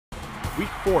Week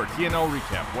 4 TNL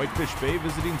recap. Whitefish Bay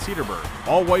visiting Cedarburg.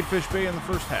 All Whitefish Bay in the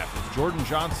first half as Jordan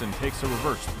Johnson takes a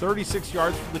reverse 36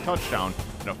 yards for the touchdown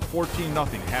and a 14-0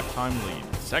 halftime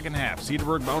lead. Second half,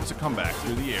 Cedarburg mounts a comeback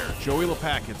through the air. Joey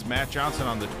LePack hits Matt Johnson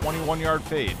on the 21-yard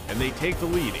fade, and they take the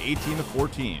lead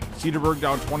 18-14. Cedarburg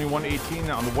down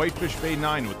 21-18 on the Whitefish Bay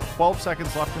 9 with 12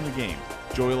 seconds left in the game.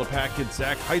 Joey LePack hits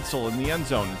Zach Heitzel in the end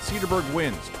zone, and Cedarburg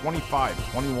wins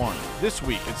 25-21. This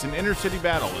week, it's an intercity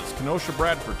battle as Kenosha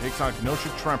Bradford takes on Kenosha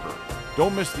Tremper.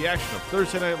 Don't miss the action of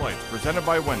Thursday Night Lights presented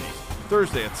by Wendy's,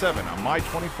 Thursday at 7 on My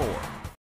 24.